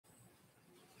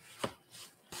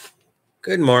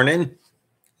Good morning.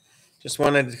 Just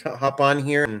wanted to hop on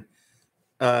here and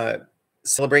uh,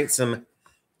 celebrate some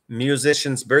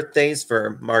musicians' birthdays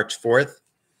for March 4th.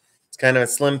 It's kind of a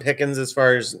slim pickings as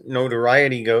far as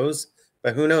notoriety goes,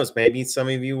 but who knows? Maybe some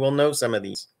of you will know some of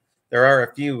these. There are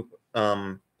a few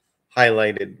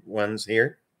highlighted ones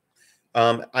here.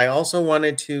 I also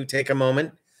wanted to take a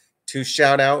moment to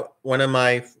shout out one of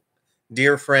my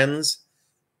dear friends,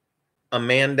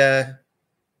 Amanda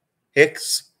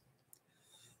Hicks,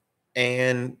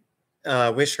 and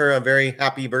wish her a very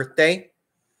happy birthday.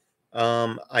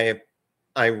 I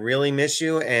really miss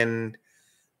you, and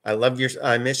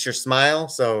I miss your smile.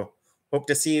 So hope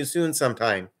to see you soon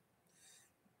sometime.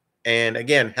 And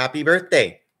again, happy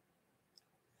birthday.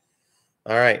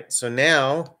 All right, so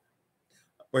now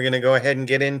we're going to go ahead and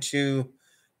get into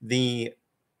the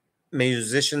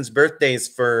musicians' birthdays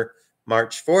for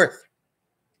March 4th.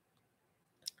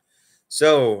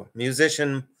 So,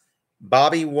 musician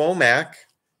Bobby Womack,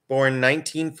 born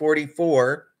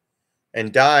 1944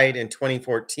 and died in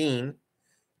 2014,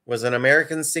 was an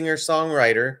American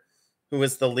singer-songwriter who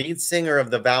was the lead singer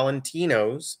of the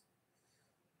Valentinos,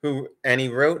 and he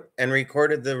wrote and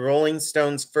recorded the Rolling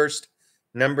Stones' first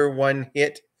 #1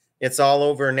 hit, It's All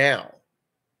Over Now.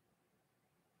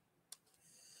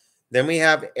 Then we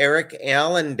have Eric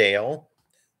Allandale,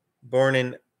 born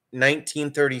in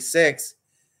 1936.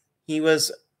 He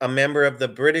was a member of the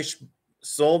British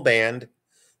soul band,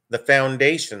 The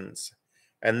Foundations,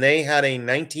 and they had a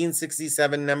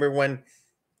 1967 #1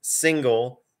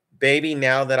 single, Baby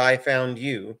Now That I Found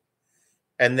You,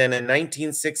 and then a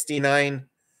 1969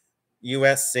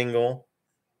 US single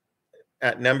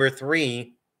at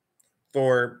 #3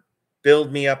 for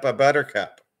Build Me Up a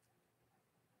Buttercup.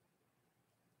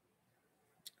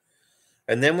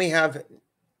 And then we have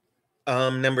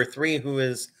 #3, who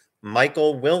is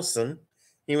Michael Wilson.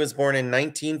 He was born in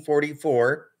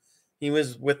 1944. He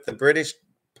was with the British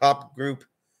pop group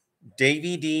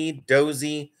Davy D,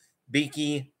 Dozy,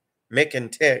 Beaky, Mick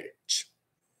and Titch.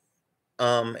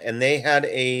 And they had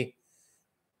a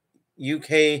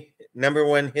UK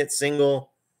 #1 hit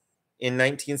single in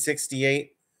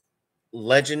 1968,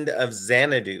 Legend of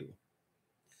Xanadu.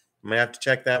 I'm going to have to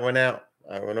check that one out.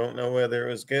 I don't know whether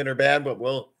it was good or bad, but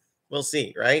we'll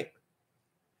see, right?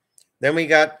 Then we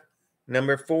got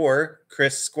 #4,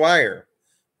 Chris Squire,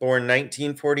 born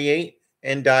 1948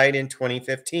 and died in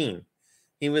 2015.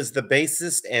 He was the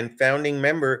bassist and founding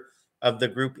member of the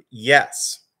group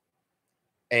Yes,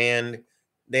 and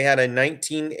they had a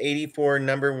 1984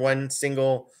 #1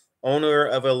 single, Owner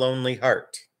of a Lonely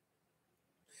Heart.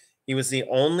 He was the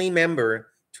only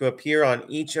member to appear on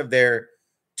each of their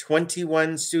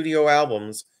 21 studio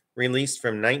albums released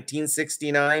from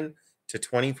 1969 to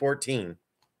 2014.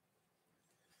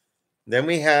 Then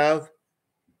we have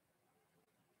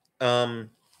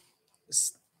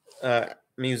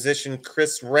musician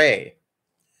Chris Ray.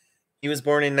 He was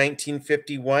born in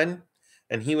 1951,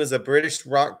 and he was a British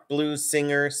rock blues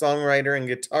singer, songwriter, and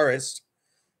guitarist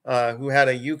who had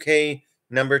a UK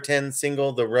 #10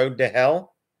 single, The Road to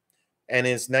Hell, and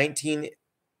his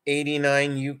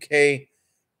 1989 UK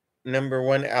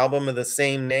 #1 album of the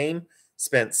same name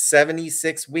spent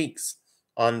 76 weeks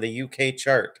on the UK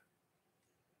chart.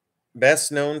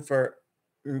 Best known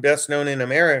in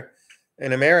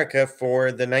America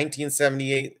for the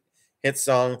 1978 hit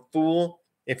song Fool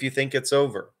If You Think It's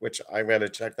Over, which I gotta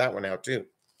check that one out too.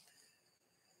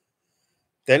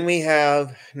 Then we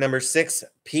have #6,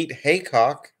 Pete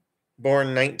Haycock,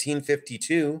 born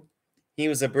 1952. He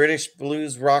was a British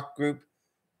blues rock group,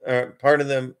 part of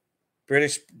the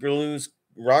British blues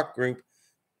rock group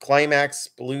Climax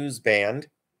Blues Band,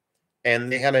 and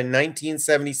they had a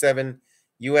 1977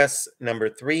 US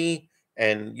 #3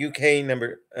 and UK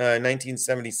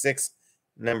 1976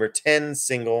 #10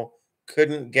 single,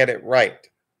 Couldn't Get It Right.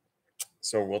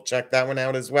 So we'll check that one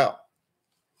out as well.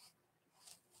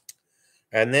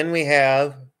 And then we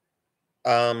have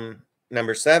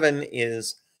 #7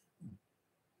 is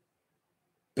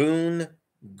Boon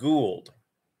Gould.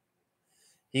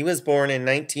 He was born in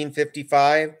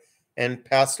 1955 and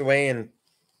passed away in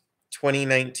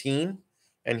 2019.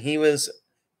 And he was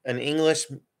an English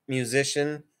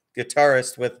musician,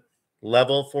 guitarist with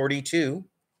Level 42.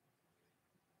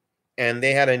 And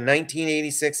they had a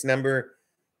 1986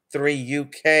 #3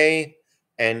 UK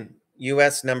and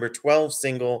US #12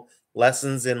 single,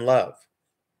 Lessons in Love.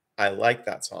 I like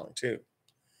that song too.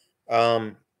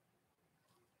 And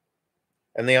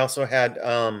they also had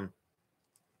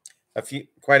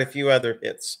quite a few other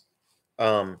hits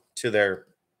to their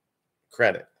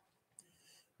credit.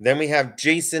 Then we have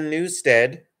Jason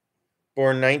Newsted,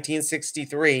 born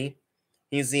 1963.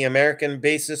 He's the American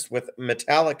bassist with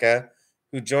Metallica,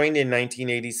 who joined in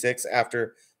 1986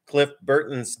 after Cliff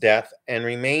Burton's death and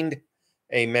remained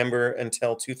a member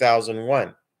until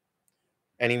 2001.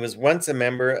 And he was once a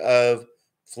member of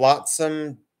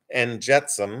Flotsam and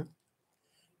Jetsam,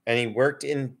 and he worked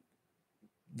in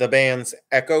the bands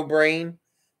Echo Brain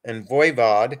and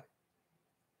Voivod,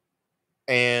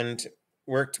 and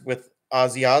worked with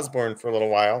Ozzy Osbourne for a little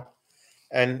while,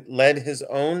 and led his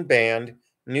own band,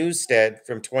 Newsted,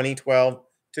 from 2012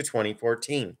 to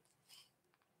 2014.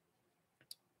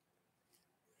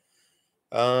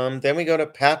 Then we go to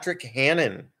Patrick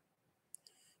Hannan.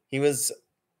 He was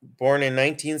born in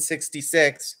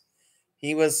 1966.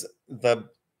 He was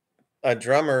a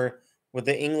drummer with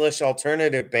the English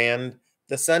alternative band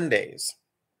The Sundays.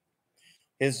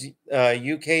 His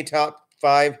UK top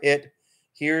 5 hit,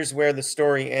 Here's Where the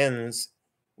Story Ends,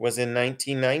 was in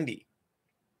 1990.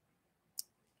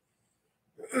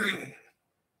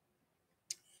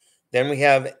 Then we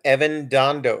have Evan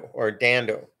Dando, or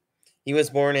Dando. He was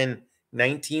born in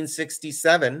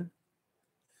 1967.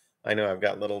 I know I've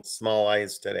got little small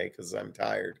eyes today because I'm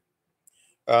tired.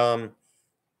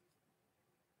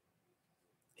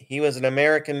 He was an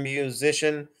American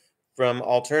musician from the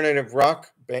alternative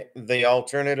rock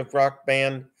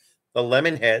band, the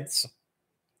Lemonheads,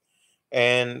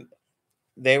 and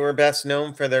they were best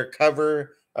known for their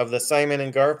cover of the Simon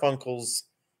and Garfunkel's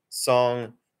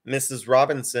song Mrs.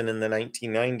 Robinson in the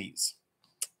 1990s.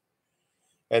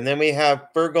 And then we have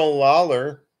Fergal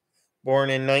Lawlor, born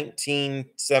in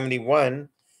 1971.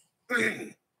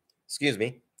 Excuse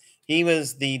me. He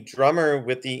was the drummer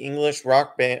with the Irish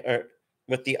rock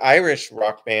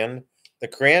band, the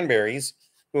Cranberries,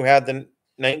 who had the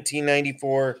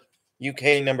 1994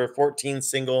 UK number 14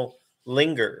 single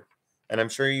Linger. And I'm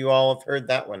sure you all have heard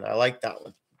that one. I like that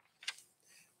one.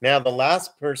 Now, the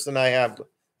last person I have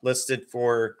listed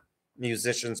for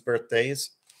musicians'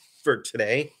 birthdays for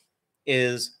today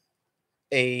is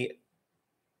a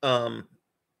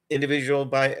individual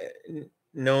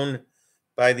known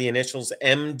by the initials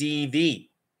MDV.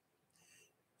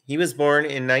 He was born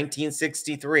in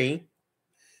 1963,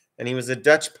 and he was a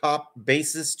Dutch pop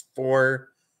bassist for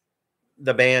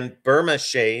the band Burma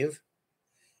Shave,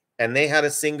 and they had a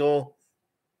single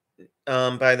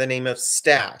by the name of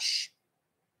Stash.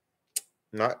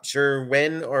 Not sure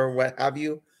when or what have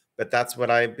you, but that's what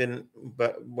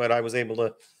what I was able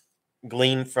to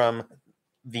glean from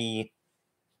the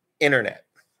internet.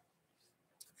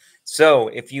 So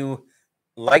if you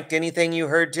liked anything you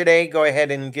heard today, go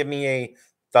ahead and give me a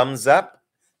thumbs up.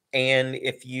 And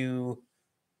if you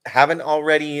haven't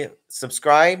already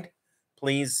subscribed,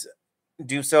 please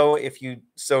do so if you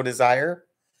so desire.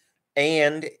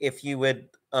 And if you would,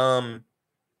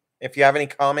 if you have any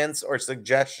comments or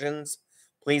suggestions,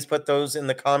 please put those in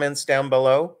the comments down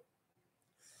below.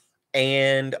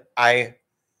 And I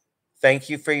thank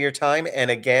you for your time. And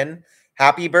again,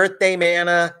 happy birthday,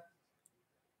 Manna.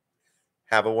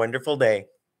 Have a wonderful day.